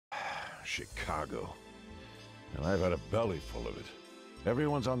Chicago. And I've had a belly full of it.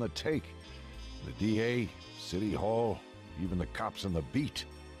 Everyone's on the take. The DA, City Hall, even the cops on the beat,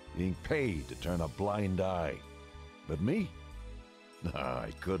 being paid to turn a blind eye. But me? Nah,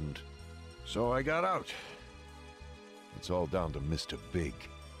 I couldn't. So I got out. It's all down to Mr. Big.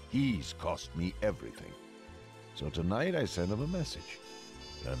 He's cost me everything. So tonight I send him a message.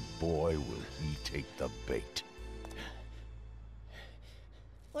 And boy, will he take the bait.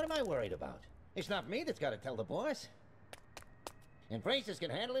 What am I worried about? It's not me that's got to tell the boss. And Francis can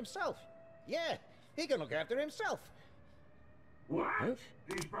handle himself. Yeah, he can look after himself. What? Huh?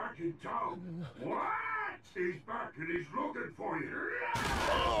 He's back in town. What? He's back and he's looking for you.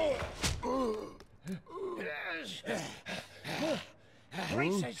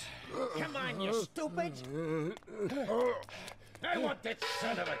 Francis! Come on, you stupid! I want that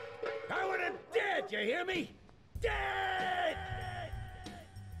son of a... I want him dead, you hear me? Dead!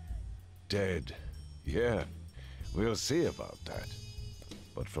 Dead. Yeah, we'll see about that.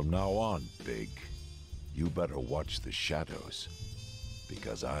 But from now on, Big, you better watch the shadows.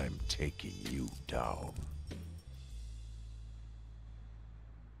 Because I'm taking you down.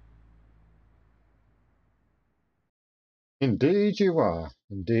 Indeed you are.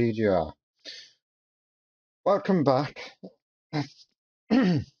 Indeed you are. Welcome back.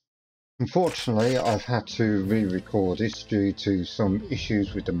 Unfortunately, I've had to re-record this due to some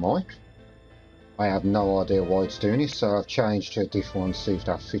issues with the mic. I have no idea why it's doing it, so I've changed to a different one to see if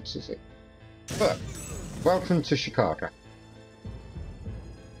that fixes it. But, welcome to Chicago.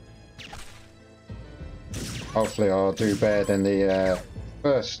 Hopefully I'll do better than the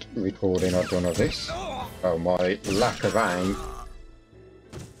first recording I've done of this. Oh, my lack of aim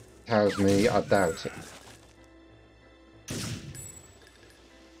tells me I doubt it.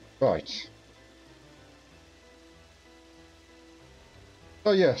 Right.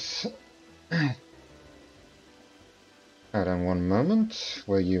 So yes. Hold on one moment.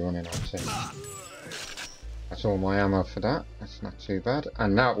 Where are you running on to? That's all my ammo for that. That's not too bad.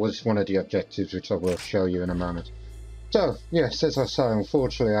 And that was one of the objectives which I will show you in a moment. So, yes, as I say,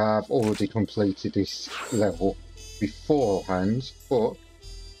 unfortunately I have already completed this level beforehand, but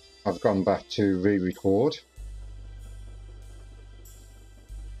I've gone back to re-record.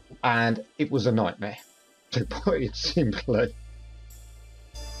 And it was a nightmare, to put it simply.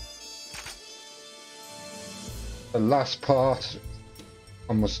 The last part,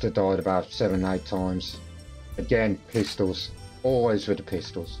 I must have died about 7-8 times. Again, pistols. Always with the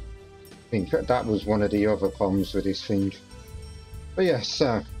pistols. I think that was one of the other problems with this thing. But yes,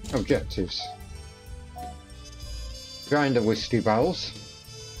 objectives. Drain the whiskey barrels,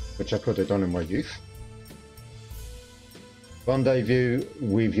 which I could have done in my youth. Rendezvous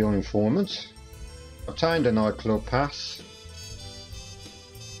with your informant. Obtain the nightclub pass.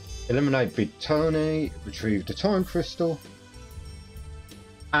 Eliminate Big Tony. Retrieve the time crystal.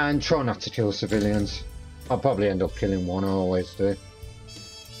 And try not to kill civilians. I'll probably end up killing one, I always do.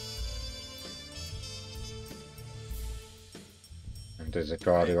 And there's a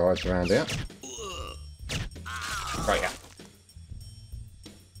guard who hides around here. Right, yeah.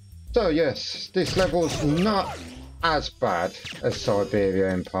 So yes, this level's not as bad as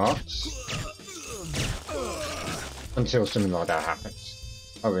Siberia in parts. Until something like that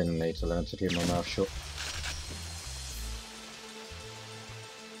happens. I really need to learn to keep my mouth shut.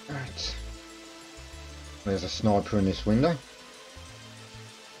 Right. There's a sniper in this window.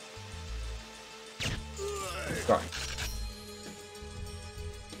 Right.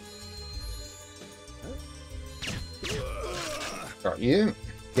 Got you.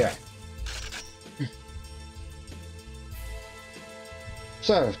 Yeah.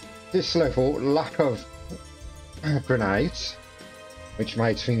 So, this level, lack of grenades, which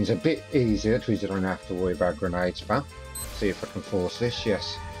makes things a bit easier because you don't have to worry about grenades, pal. See if I can force this,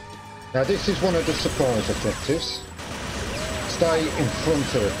 yes. Now this is one of the surprise objectives. Stay in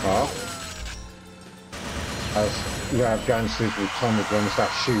front of the car, as you have gangsters with Tommy guns that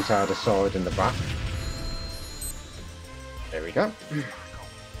shoot out the side and the back. There we go.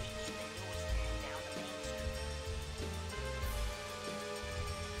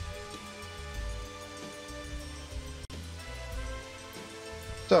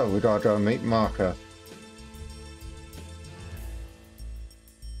 So we gotta go meet Marco.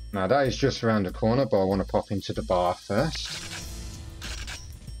 Now that is just around the corner, but I want to pop into the bar first.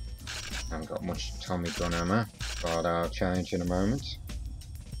 I haven't got much Tommy gun ammo, but I'll change in a moment.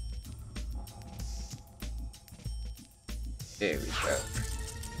 There we go.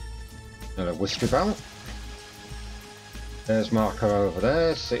 Another whiskey barrel. There's Marco over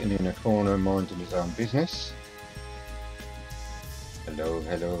there, sitting in a corner minding his own business. Hello,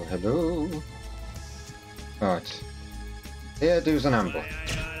 hello, hello. Right. Here there's an ambush.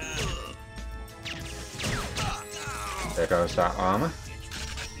 There goes that armor.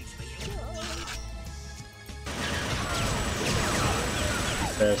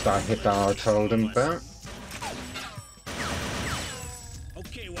 There's that hit that I told him about.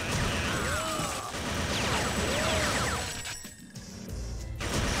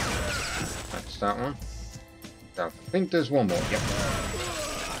 That's that one. I think there's one more. Yep.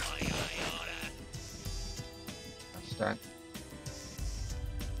 That's that.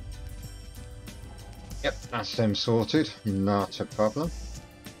 Yep, that's them sorted. Not a problem.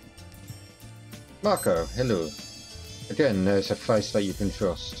 Marco, hello. Again, there's a face that you can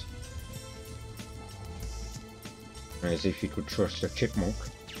trust. As if you could trust a chipmunk.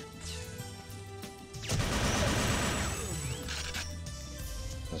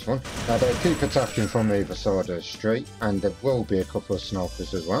 There's one. Now they keep attacking from either side of the street, and there will be a couple of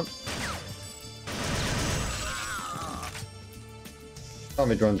snipers as well.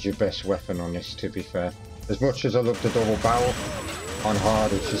 Tommy gun's your best weapon on this, to be fair. As much as I love the double barrel, on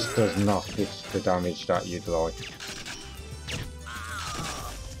hard it just does not hit the damage that you'd like.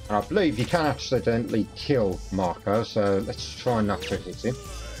 And I believe you can accidentally kill Marco, so let's try not to hit him.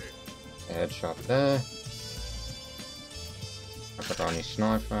 Headshot there. I've got any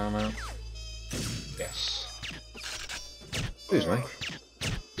sniper ammo. Yes. Excuse me.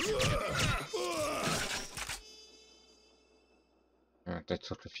 Right, they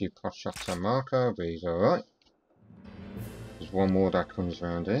took a few pot shots on Marco, but he's alright. There's one more that comes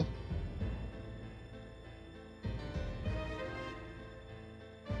around here.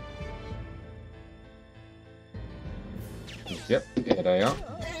 Yep, here they are.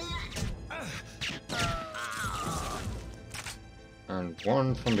 And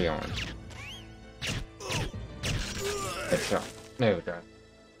one from behind. Headshot. There we go.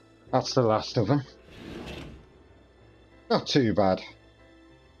 That's the last of them. Not too bad.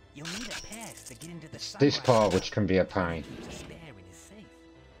 You'll need a pass to get into the This part which can be a pain.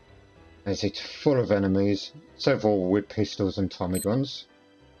 As it's full of enemies, several with pistols and Tommy guns.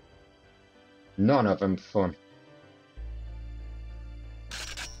 None of them fun.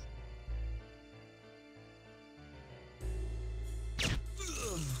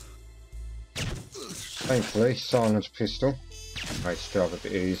 Thankfully, silenced pistol makes the job a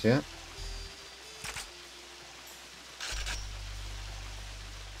bit easier.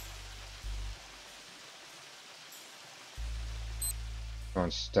 Try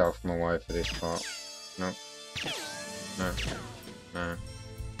and stealth my way for this part. No. No. No.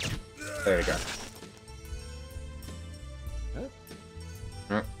 There we go.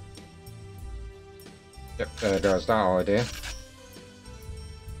 No. Yep, there goes that idea.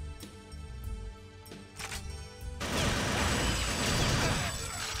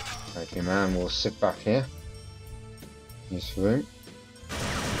 Okay, man, we'll sit back here. In this room.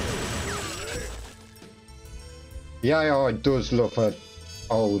 The AI does look an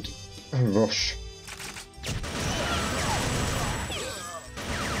old Rush.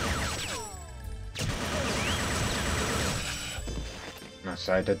 I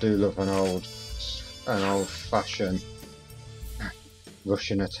say they do look an old-fashioned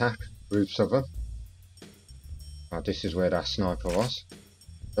Russian attack. Groups of them. Oh, this is where that sniper was.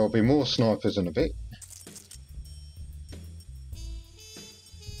 There'll be more snipers in a bit.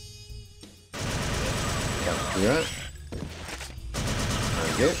 Capture it.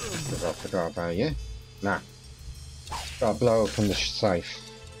 Thank you, because I forgot about you. Nah. Gotta blow up in the safe.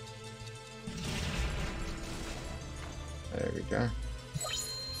 There we go.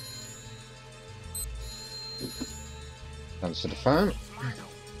 Answer the phone.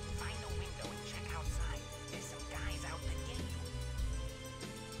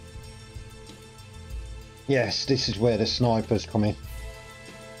 Yes, this is where the snipers come in.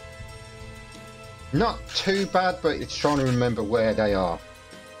 Not too bad, but it's trying to remember where they are.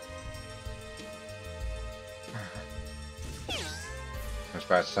 I was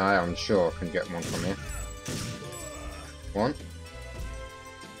about to say, I'm sure I can get one from here. One.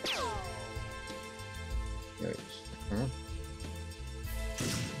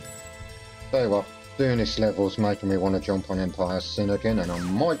 Tell you what, doing this level's making me want to jump on Empire's Sin again, and I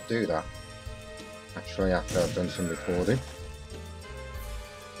might do that. Actually, after I've done some recording.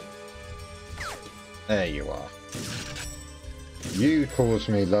 There you are. You caused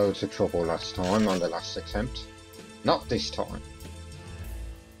me loads of trouble last time on the last attempt. Not this time.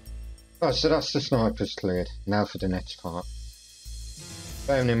 Right, so that's the snipers cleared. Now for the next part.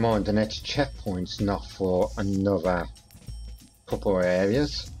 Bearing in mind the next checkpoint's not for another couple of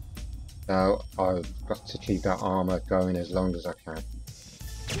areas. So I've got to keep that armour going as long as I can.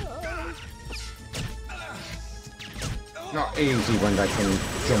 Not easy when they can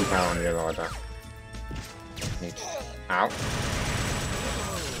jump out on you like that. Ow.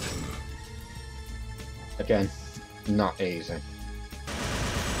 Again, not easy.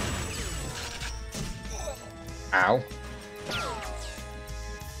 Ow.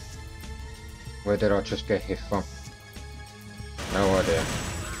 Where did I just get hit from? No idea.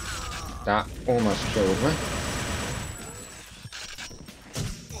 That almost killed me.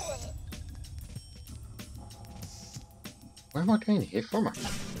 Where am I getting hit from? I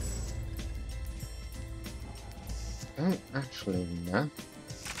don't actually know.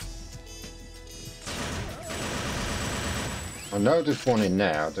 I know there's one in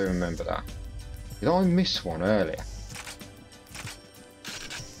there, I do remember that. Did I miss one earlier?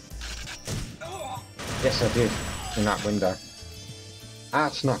 Yes, I did, in that window.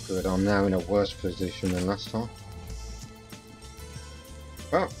 That's not good, I'm now in a worse position than last time.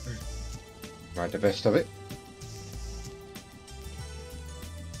 Well, made the best of it.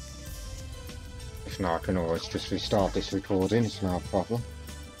 If not, I can always just restart this recording, it's no problem.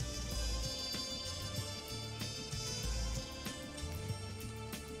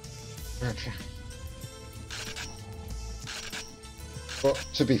 Okay. But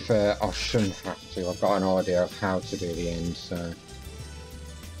to be fair, I shouldn't have to. I've got an idea of how to do the end, so...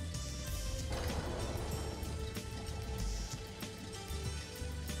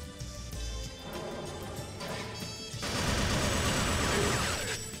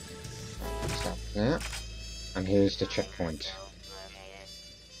 Stop there. And here's the checkpoint.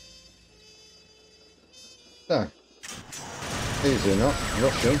 So, easy enough,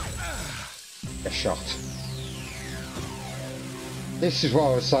 rushing. A shot. This is what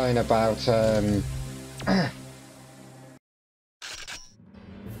I was saying about,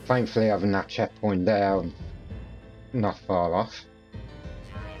 thankfully having that checkpoint there, not far off.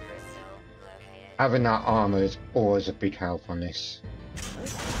 Having that armour is always a big help on this.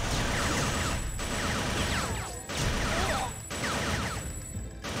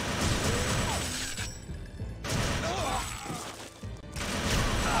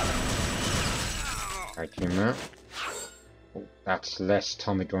 Taking that. Oh, that's less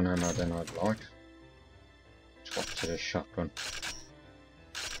Tommy gun ammo than I'd like. Swap to the shotgun.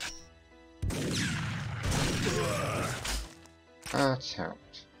 That's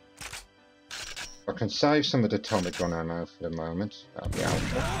helped. I can save some of the Tommy gun ammo for the moment. That'll be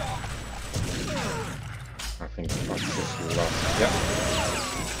helpful. I think I've just lost. Yep.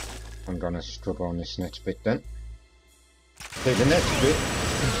 I'm gonna struggle on this next bit then. See, the next bit,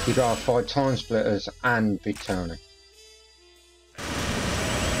 we gotta fight Timesplitters and Big Tony.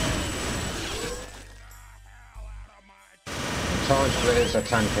 Timesplitters are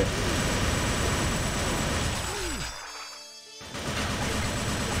tanky.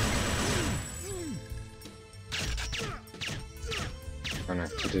 I'm gonna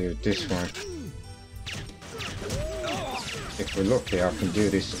have to do it this way. If we're lucky, I can do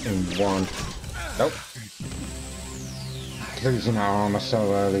this in one. Nope. Losing our armour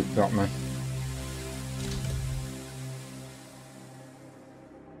so early got me.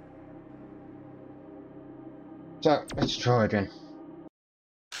 So, let's try again.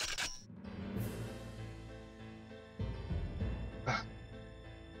 As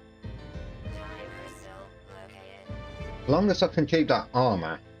long as I can keep that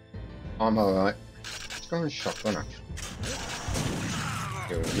armour, I'm alright. Let's go and shotgun actually.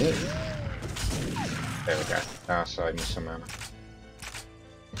 Doing it. There we go. Our side needs some ammo.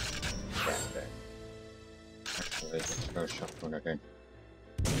 There. Actually, let's go shotgun again.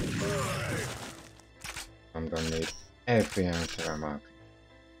 I'm gonna need every ounce of ammo.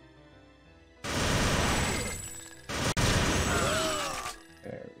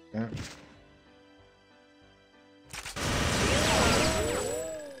 There we go.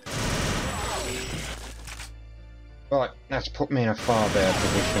 Right, that's put me in a far better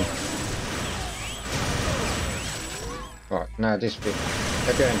position. Right, now this bit,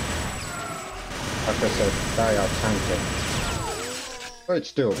 again, like I said, they are tanky, but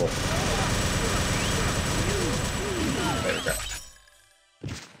it's doable. There we go.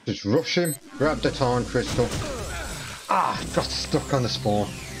 Just rush him, grab the time crystal. Ah, got stuck on the spawn.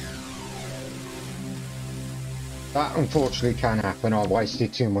 That unfortunately can happen, I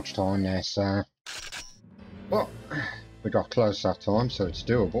wasted too much time there, so... Well, we got close that time, so it's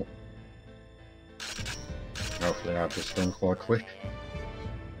doable. Hopefully I'll have this done quite quick.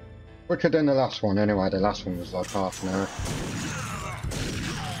 Quicker than the last one anyway, the last one was like half an hour.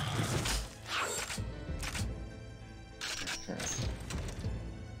 Okay.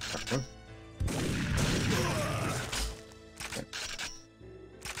 That one. Okay.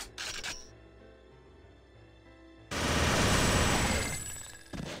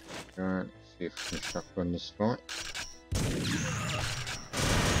 Right, see if we can shotgun this guy.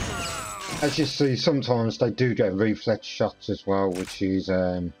 As you see, sometimes they do get reflex shots as well, which is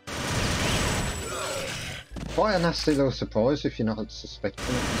quite a nasty little surprise if you're not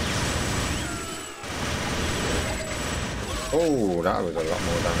suspecting it. Oh, that was a lot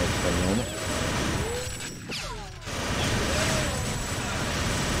more damage than normal.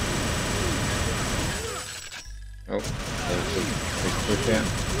 Oh, there's a big quick here.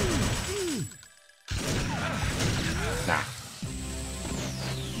 Nah.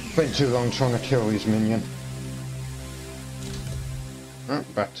 Spent too long trying to kill his minion. Oh,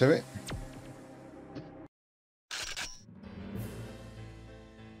 back to it.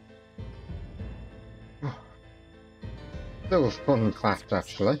 Still a fun fact,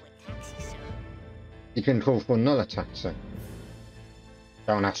 actually. You can call for another taxi.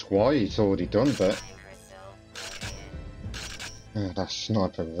 Don't ask why, it's already done, but... Oh, that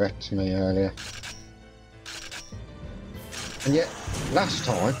sniper wrecked me earlier. And yet, last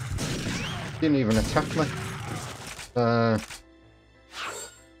time, didn't even attack me. That's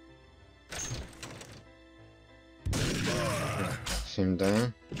him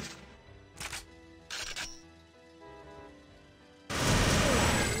down.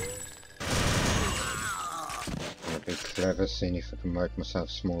 Be clever, seeing if I can make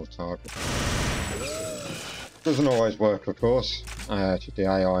myself small target. Doesn't always work, of course. The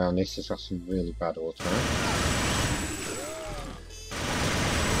AI on this has got some really bad auto.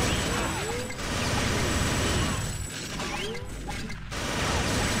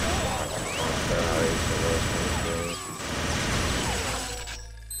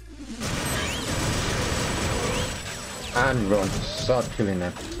 And run, start killing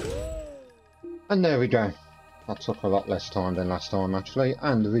them. And there we go. That took a lot less time than last time, actually,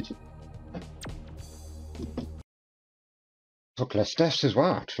 and took less deaths as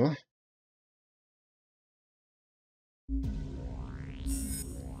well, actually.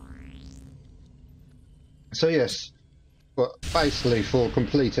 So yes, but basically for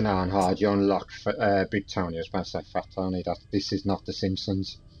completing Ironhide, you unlock Big Tony. I was about to say Fat Tony. This is not The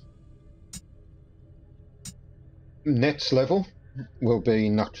Simpsons. Next level will be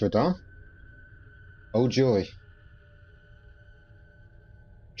Notre Dame. Oh joy.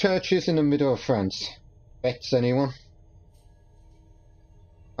 Churches in the middle of France. Bets anyone?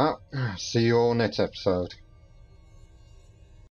 Oh, see you all next episode.